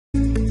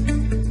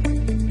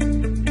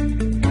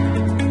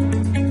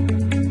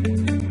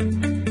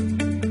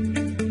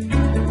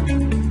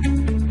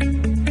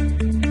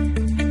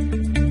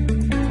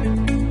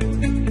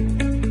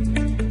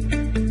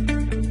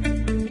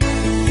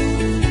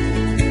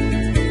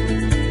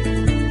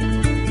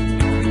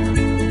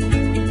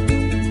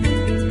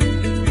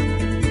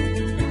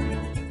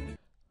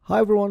Hi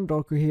everyone,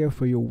 Darko here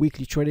for your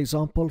weekly trade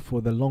example for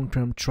the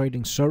long-term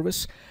trading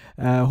service.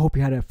 Hope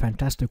you had a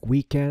fantastic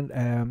weekend.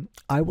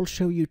 I will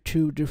show you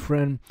two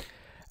different,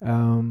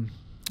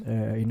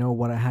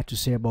 what I had to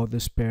say about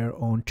this pair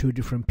on two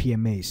different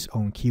PMAs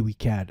on Kiwi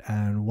CAD.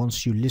 And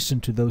once you listen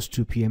to those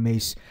two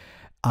PMAs,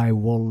 I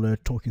will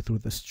talk you through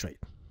this trade.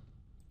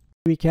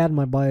 Kiwi CAD,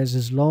 my bias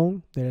is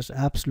long. There's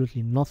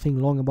absolutely nothing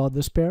long about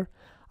this pair.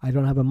 I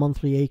don't have a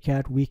monthly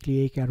ACAT,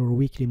 weekly ACAT, or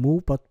weekly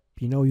move, but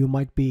you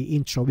might be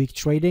intra-week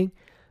trading,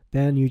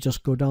 then you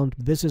just go down.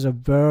 This is a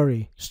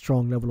very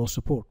strong level of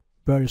support,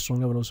 very strong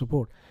level of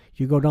support.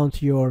 You go down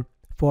to your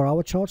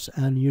 4-hour charts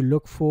and you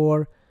look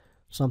for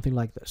something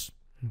like this.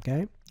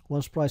 Okay,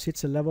 once price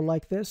hits a level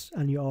like this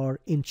and you are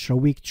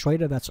intra-week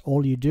trader, that's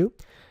all you do.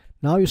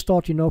 Now you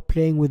start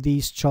playing with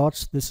these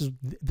charts. This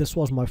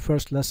was my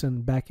first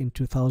lesson back in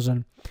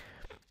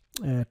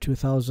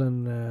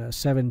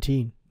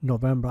 2017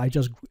 November. I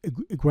just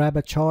grab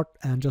a chart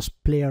and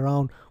just play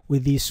around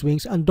with these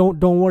swings, and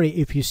don't worry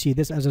if you see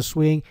this as a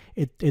swing,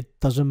 it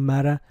doesn't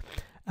matter.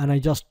 And I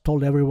just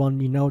told everyone,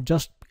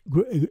 just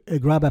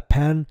grab a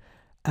pen,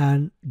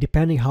 and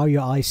depending how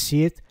your eyes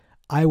see it,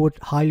 I would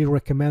highly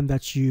recommend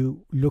that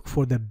you look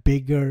for the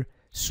bigger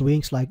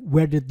swings, like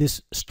where did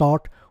this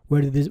start,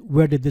 where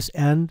did this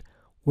end,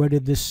 where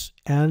did this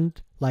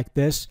end, like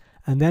this.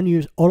 And then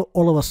you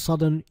all of a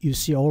sudden you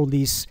see all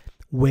these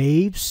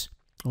waves.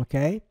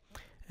 Okay,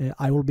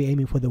 I will be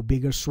aiming for the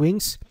bigger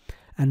swings.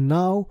 And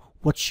now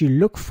what you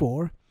look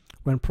for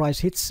when price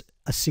hits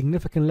a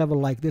significant level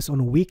like this on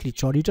a weekly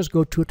chart, you just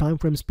go 2 time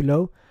frames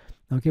below,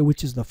 okay,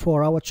 which is the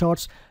 4-hour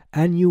charts,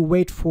 and you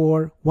wait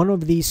for one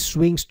of these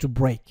swings to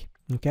break.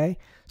 Okay,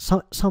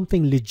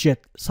 something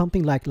legit,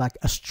 something like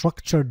a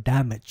structured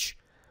damage.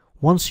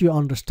 Once you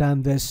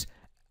understand this,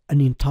 an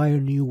entire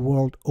new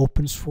world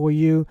opens for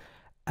you,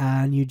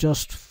 and you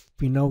just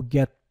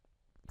get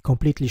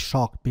completely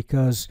shocked,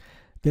 because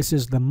this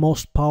is the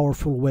most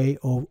powerful way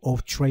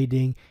of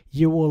trading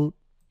you will,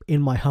 in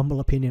my humble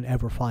opinion,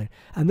 ever find.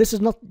 And this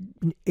is not,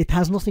 it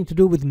has nothing to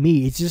do with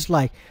me. It's just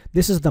like,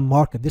 this is the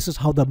market. This is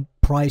how the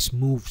price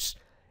moves.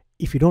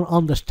 If you don't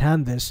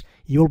understand this,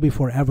 you'll be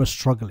forever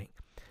struggling.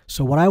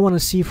 So what I want to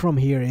see from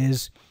here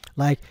is,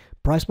 like,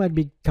 price might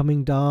be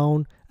coming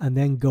down and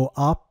then go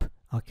up.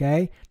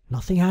 Okay,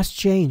 nothing has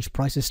changed.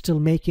 Price is still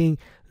making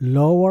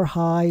lower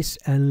highs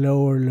and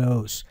lower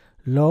lows,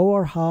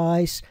 lower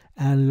highs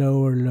and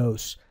lower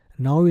lows.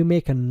 Now we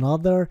make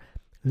another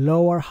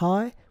lower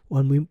high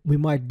when we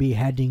might be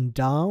heading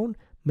down,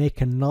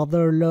 make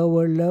another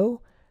lower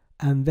low,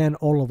 and then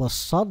all of a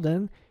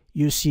sudden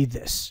you see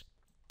this.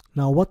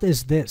 Now what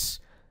is this?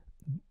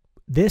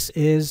 This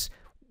is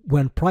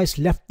when price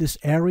left this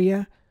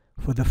area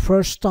for the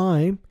first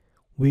time.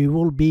 We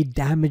will be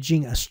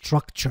damaging a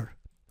structure.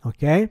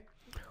 Okay,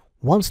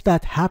 once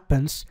that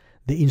happens,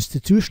 the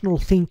institutional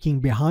thinking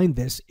behind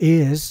this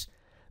is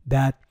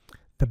that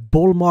the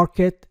bull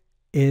market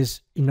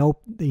is,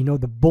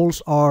 the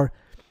bulls are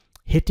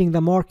hitting the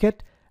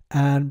market,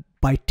 and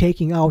by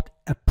taking out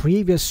a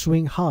previous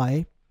swing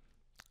high,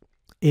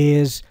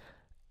 is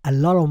a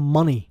lot of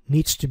money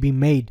needs to be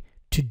made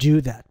to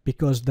do that,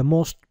 because the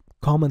most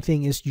common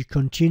thing is you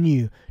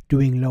continue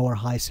doing lower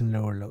highs and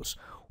lower lows.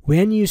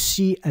 When you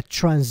see a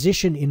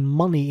transition in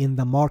money in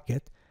the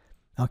market,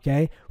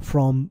 okay,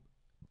 from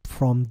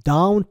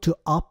down to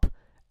up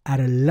at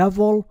a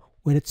level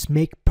when it's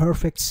make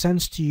perfect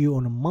sense to you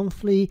on a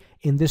monthly,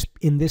 in this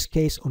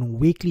case on a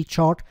weekly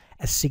chart,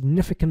 a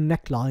significant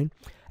neckline,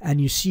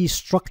 and you see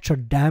structure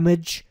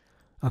damage,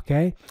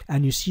 okay,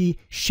 and you see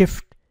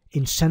shift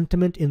in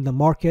sentiment in the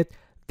market,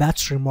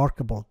 that's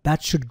remarkable.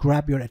 That should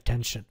grab your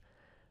attention.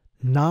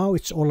 Now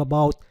it's all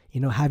about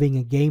having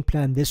a game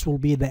plan. This will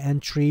be the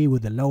entry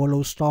with the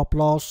low stop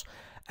loss,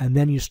 and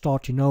then you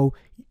start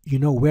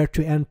where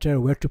to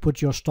enter, where to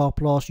put your stop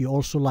loss. You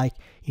also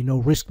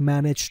risk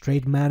manage,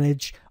 trade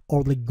manage,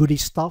 all the goody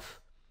stuff.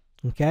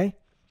 Okay,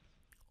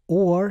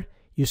 or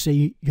you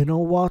say,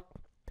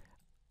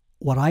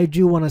 what I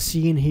do want to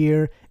see in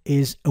here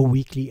is a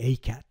weekly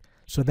ACAT.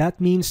 So that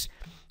means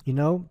you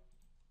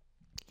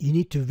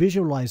need to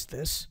visualize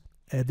this.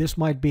 This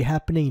might be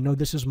happening,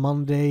 this is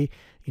Monday,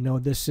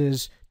 this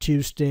is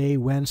Tuesday,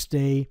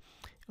 Wednesday,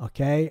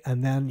 okay,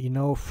 and then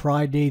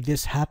Friday,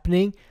 this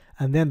happening,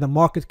 and then the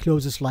market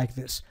closes like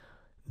this.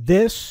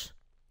 This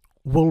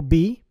will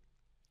be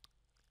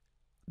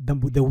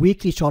the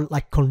weekly chart,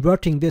 like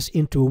converting this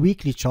into a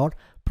weekly chart.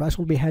 Price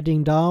will be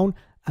heading down,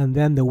 and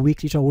then the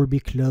weekly chart will be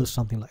closed,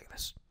 something like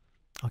this.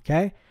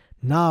 Okay,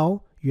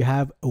 now you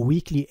have a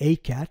weekly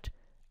ACAT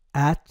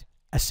at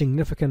a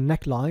significant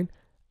neckline,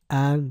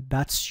 and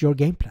that's your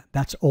game plan.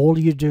 That's all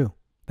you do.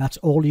 That's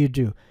all you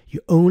do.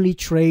 You only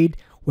trade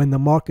when the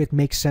market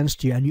makes sense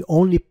to you, and you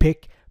only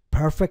pick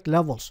perfect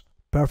levels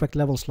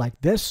like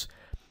this,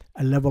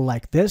 a level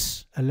like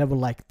this, a level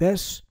like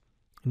this.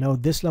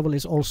 This level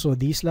is also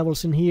these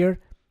levels in here.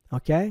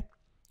 Okay,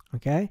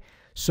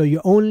 so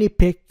you only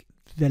pick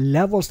the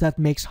levels that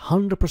makes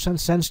 100%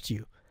 sense to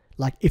you.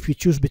 Like if you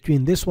choose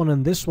between this one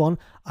and this one,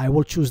 I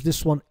will choose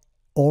this one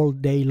all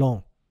day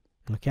long.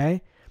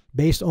 Okay,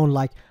 based on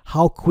like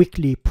how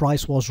quickly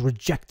price was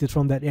rejected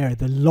from that area.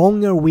 The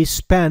longer we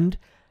spend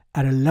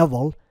at a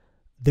level,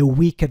 the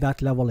weaker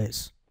that level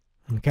is.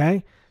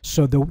 Okay,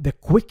 so the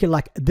quicker,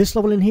 like this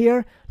level in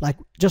here, like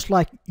just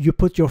like you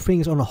put your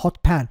fingers on a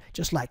hot pan,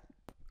 just like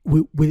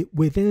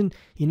within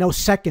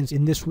seconds,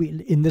 in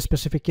this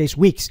specific case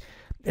weeks,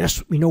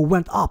 just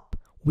went up.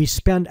 We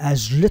spend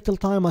as little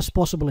time as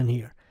possible in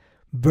here.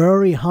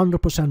 Very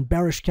 100%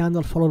 bearish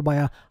candle followed by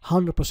a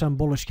 100%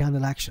 bullish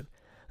candle action.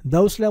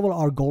 Those levels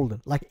are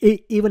golden. Like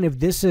even if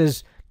this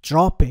is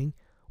dropping,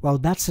 well,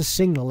 that's a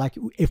signal. Like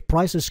if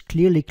price is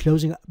clearly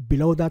closing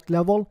below that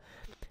level,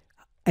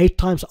 8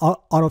 times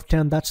out of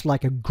 10, that's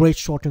like a great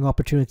shorting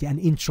opportunity, an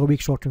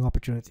intra-week shorting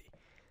opportunity.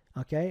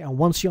 Okay, and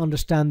once you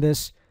understand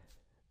this,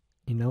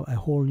 a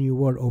whole new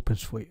world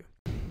opens for you.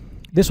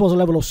 This was a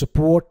level of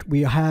support.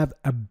 We have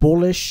a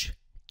bullish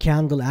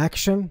candle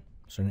action,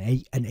 so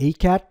an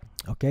ACAT.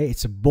 Okay,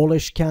 it's a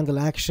bullish candle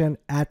action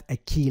at a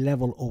key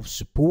level of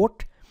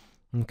support.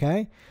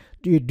 Okay,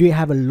 do you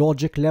have a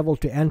logic level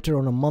to enter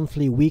on a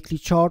monthly, weekly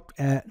chart?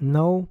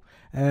 No.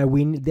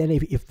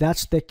 If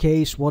that's the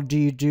case, what do?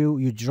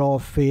 You draw a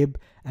fib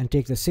and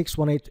take the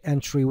 618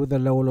 entry with a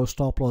low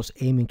stop loss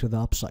aiming to the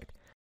upside.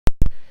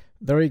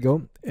 There you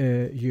go.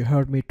 You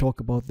heard me talk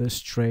about this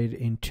trade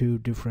in 2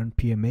 different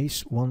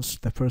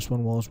PMAs. The first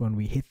one was when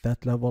we hit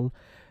that level.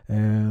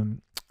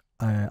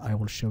 I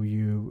will show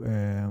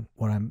you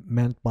what I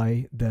meant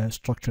by the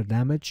structure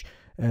damage.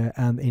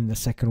 And in the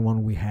second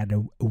one, we had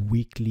a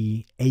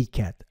weekly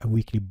ACAT, a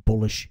weekly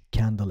bullish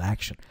candle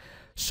action.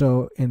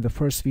 So in the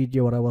first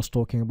video, what I was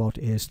talking about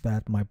is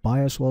that my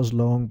bias was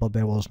long, but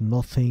there was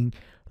nothing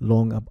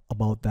long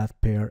about that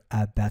pair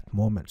at that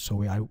moment.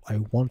 So I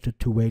wanted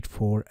to wait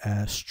for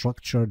a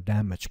structure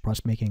damage,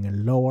 price making a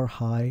lower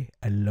high,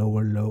 a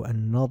lower low,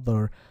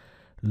 another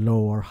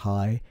lower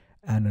high,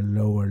 and a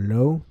lower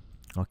low.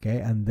 Okay,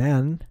 and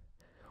then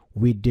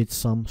we did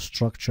some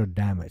structure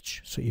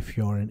damage. So if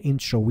you're an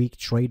intra-week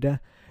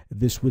trader,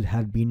 this would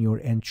have been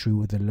your entry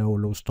with a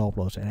low stop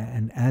loss,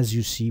 and as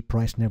you see,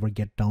 price never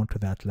get down to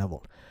that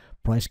level.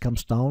 Price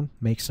comes down,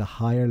 makes a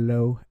higher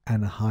low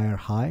and a higher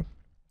high.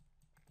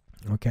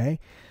 Okay,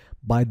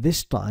 by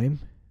this time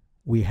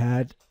we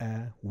had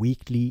a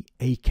weekly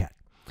ACAT,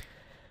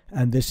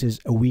 and this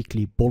is a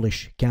weekly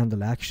bullish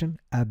candle action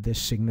at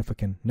this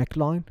significant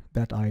neckline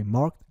that I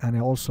marked. And I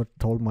also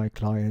told my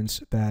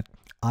clients that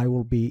I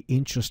will be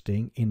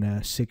interested in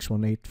a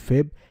 618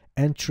 fib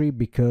entry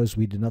because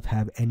we did not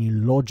have any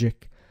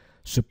logic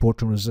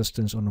support and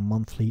resistance on a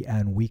monthly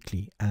and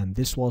weekly, and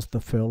this was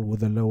the fill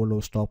with a low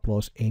stop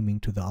loss aiming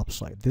to the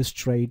upside. This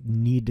trade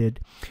needed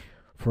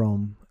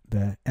from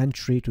the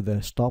entry to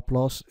the stop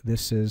loss,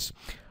 this is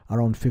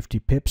around 50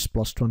 pips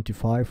plus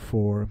 25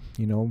 for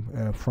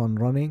front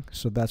running,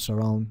 so that's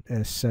around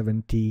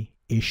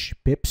 70-ish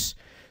pips,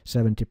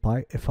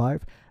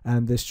 75,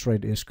 and this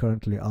trade is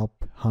currently up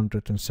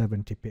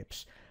 170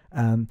 pips.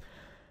 And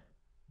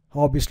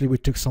obviously we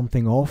took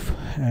something off,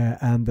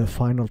 and the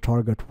final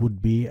target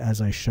would be,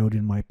 as I showed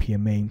in my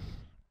PMA,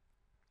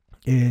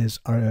 is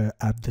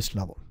at this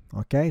level.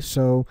 Okay,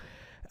 so,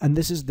 and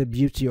this is the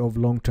beauty of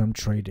long-term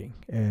trading.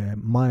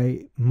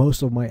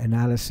 Most of my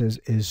analysis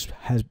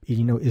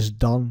is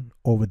done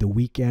over the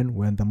weekend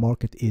when the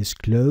market is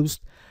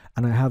closed,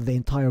 and I have the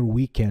entire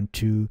weekend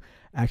to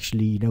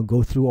actually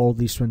go through all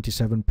these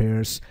 27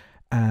 pairs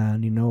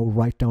and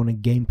write down a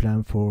game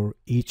plan for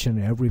each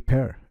and every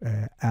pair,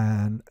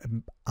 and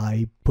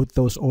I put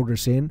those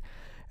orders in.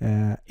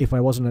 If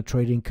I wasn't a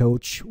trading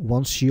coach,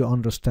 once you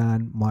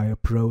understand my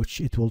approach,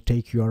 it will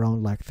take you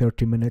around like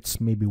 30 minutes,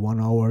 maybe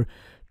 1 hour,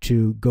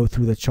 to go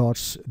through the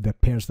charts, the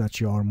pairs that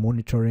you are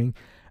monitoring,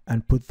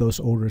 and put those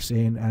orders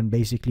in, and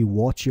basically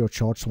watch your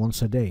charts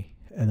once a day,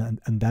 and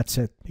that's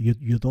it.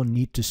 You don't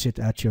need to sit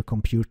at your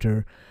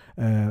computer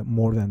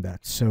more than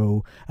that.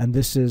 So, and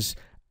this is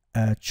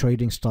a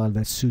trading style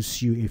that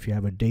suits you if you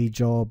have a day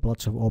job,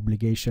 lots of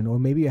obligation, or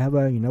maybe you have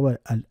a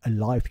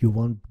life, you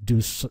want to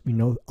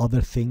do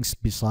other things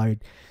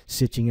beside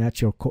sitting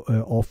at your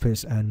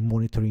office and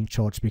monitoring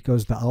charts,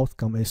 because the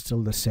outcome is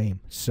still the same.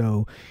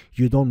 So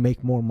you don't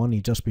make more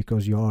money just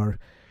because you are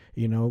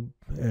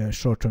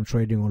short-term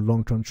trading or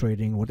long-term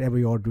trading, whatever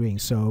you are doing.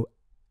 So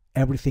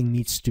everything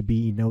needs to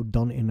be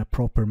done in a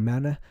proper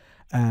manner,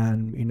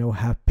 and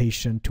have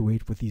patience to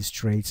wait with these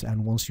trades.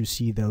 And once you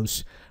see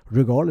those,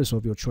 regardless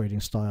of your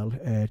trading style,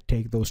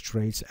 take those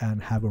trades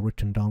and have a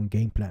written down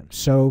game plan.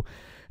 So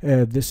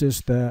this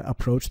is the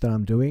approach that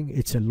I'm doing.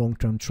 It's a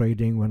long-term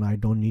trading when I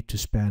don't need to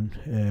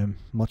spend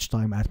much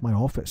time at my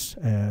office.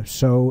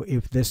 So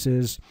if this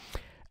is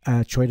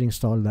a trading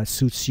style that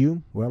suits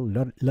you, well,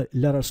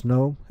 let us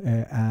know,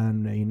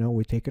 and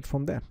we take it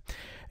from there.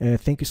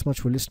 Thank you so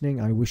much for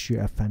listening. I wish you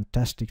a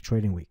fantastic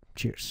trading week.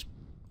 Cheers.